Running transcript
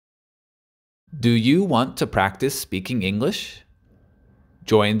Do you want to practice speaking English?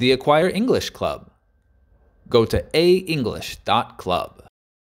 Join the Acquire English Club. Go to aenglish.club.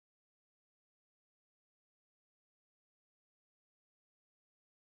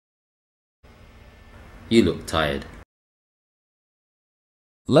 You look tired.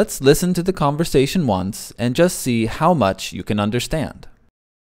 Let's listen to the conversation once and just see how much you can understand.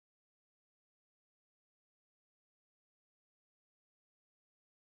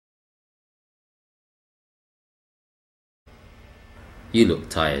 You look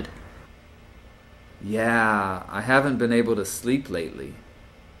tired. Yeah, I haven't been able to sleep lately.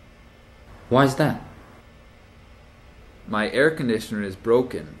 Why's that? My air conditioner is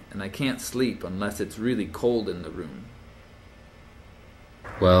broken and I can't sleep unless it's really cold in the room.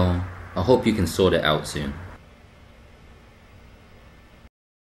 Well, I hope you can sort it out soon.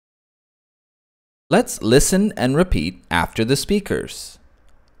 Let's listen and repeat after the speakers.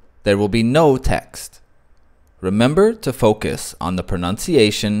 There will be no text. Remember to focus on the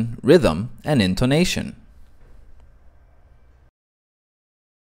pronunciation, rhythm, and intonation.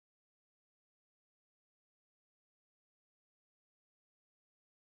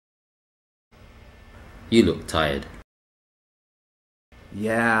 You look tired.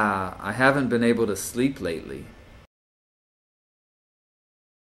 Yeah, I haven't been able to sleep lately.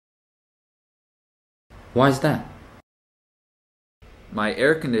 Why's that? My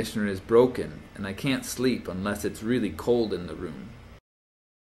air conditioner is broken and I can't sleep unless it's really cold in the room.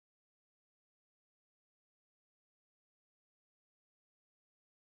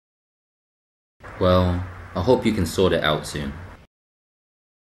 Well, I hope you can sort it out soon.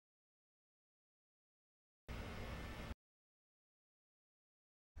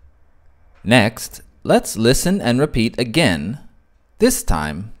 Next, let's listen and repeat again. This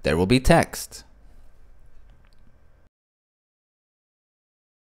time, there will be text.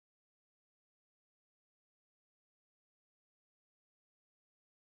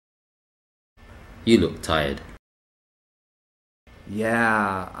 You look tired.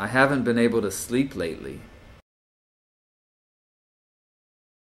 Yeah, I haven't been able to sleep lately.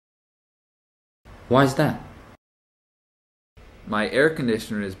 Why's that? My air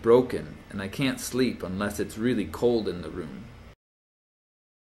conditioner is broken and I can't sleep unless it's really cold in the room.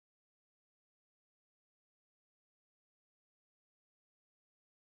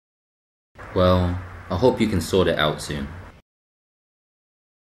 Well, I hope you can sort it out soon.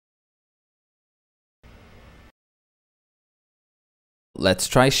 Let's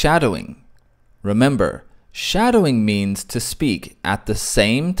try shadowing. Remember, shadowing means to speak at the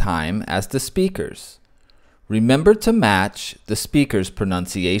same time as the speakers. Remember to match the speaker's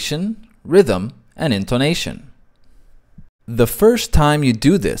pronunciation, rhythm, and intonation. The first time you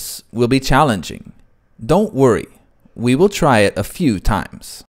do this will be challenging. Don't worry, we will try it a few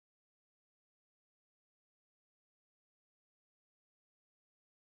times.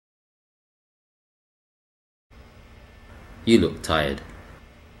 You look tired.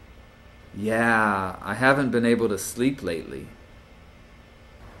 Yeah, I haven't been able to sleep lately.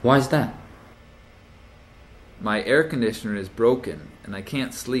 Why's that? My air conditioner is broken and I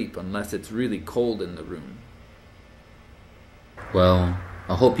can't sleep unless it's really cold in the room. Well,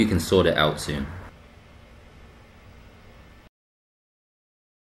 I hope you can sort it out soon.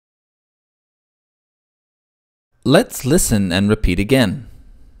 Let's listen and repeat again.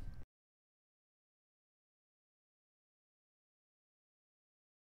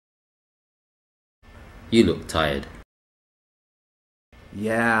 You look tired.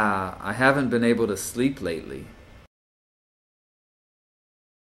 Yeah, I haven't been able to sleep lately.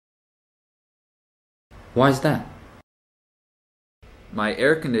 Why's that? My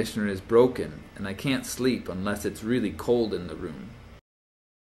air conditioner is broken and I can't sleep unless it's really cold in the room.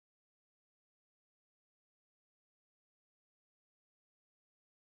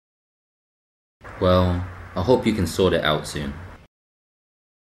 Well, I hope you can sort it out soon.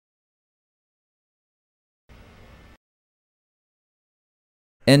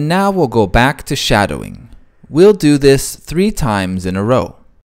 And now we'll go back to shadowing. We'll do this 3 times in a row.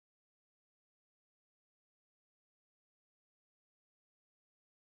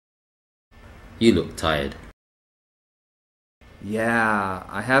 You look tired. Yeah,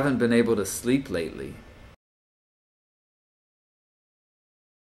 I haven't been able to sleep lately.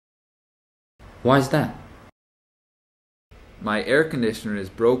 Why's that? My air conditioner is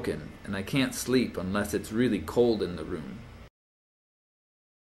broken and I can't sleep unless it's really cold in the room.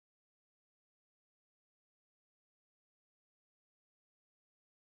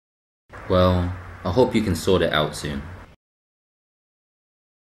 Well, I hope you can sort it out soon.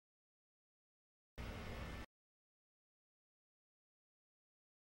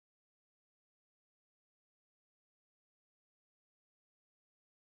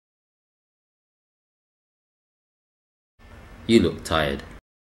 You look tired.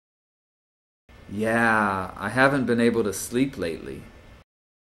 Yeah, I haven't been able to sleep lately.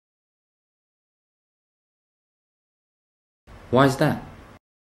 Why's that?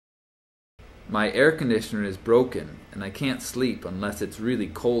 My air conditioner is broken and I can't sleep unless it's really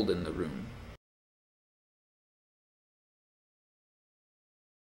cold in the room.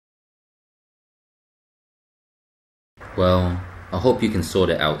 Well, I hope you can sort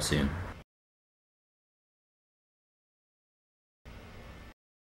it out soon.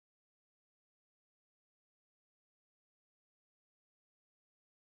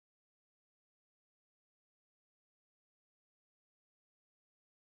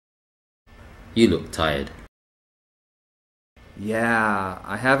 You look tired. Yeah,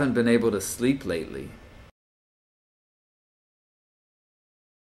 I haven't been able to sleep lately.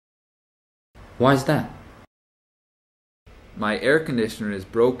 Why's that? My air conditioner is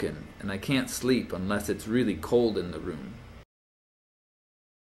broken and I can't sleep unless it's really cold in the room.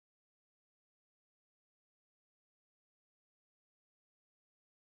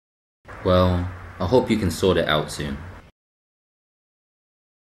 Well, I hope you can sort it out soon.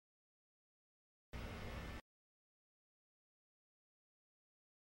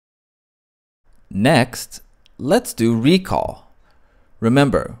 Next, let's do recall.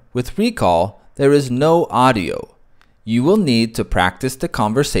 Remember, with recall, there is no audio. You will need to practice the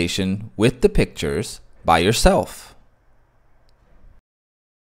conversation with the pictures by yourself.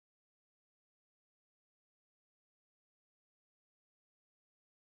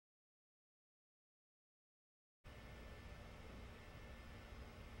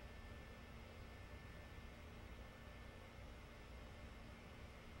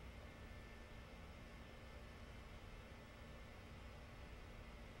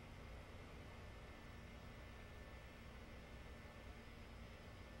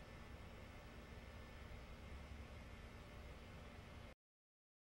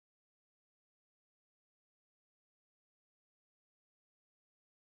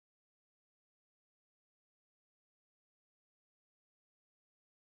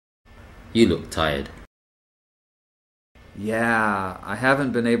 You look tired. Yeah, I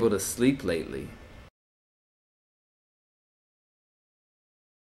haven't been able to sleep lately.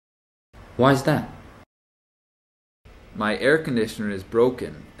 Why's that? My air conditioner is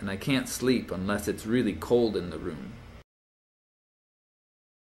broken and I can't sleep unless it's really cold in the room.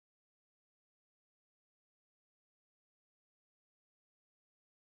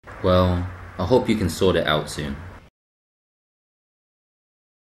 Well, I hope you can sort it out soon.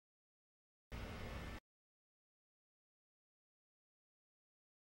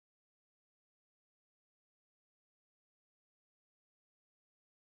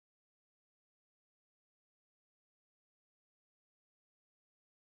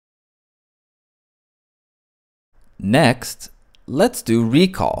 Next, let's do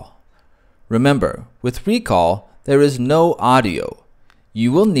recall. Remember, with recall, there is no audio.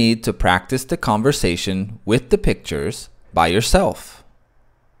 You will need to practice the conversation with the pictures by yourself.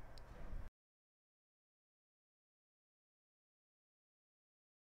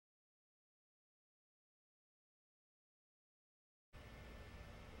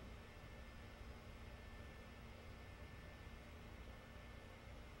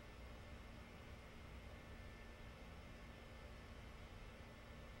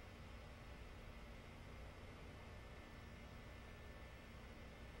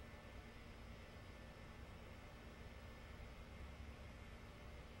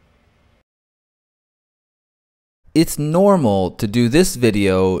 It's normal to do this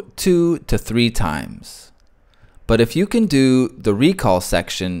video 2 to 3 times. But if you can do the recall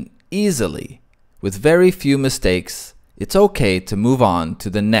section easily, with very few mistakes, it's okay to move on to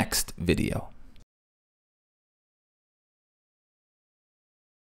the next video.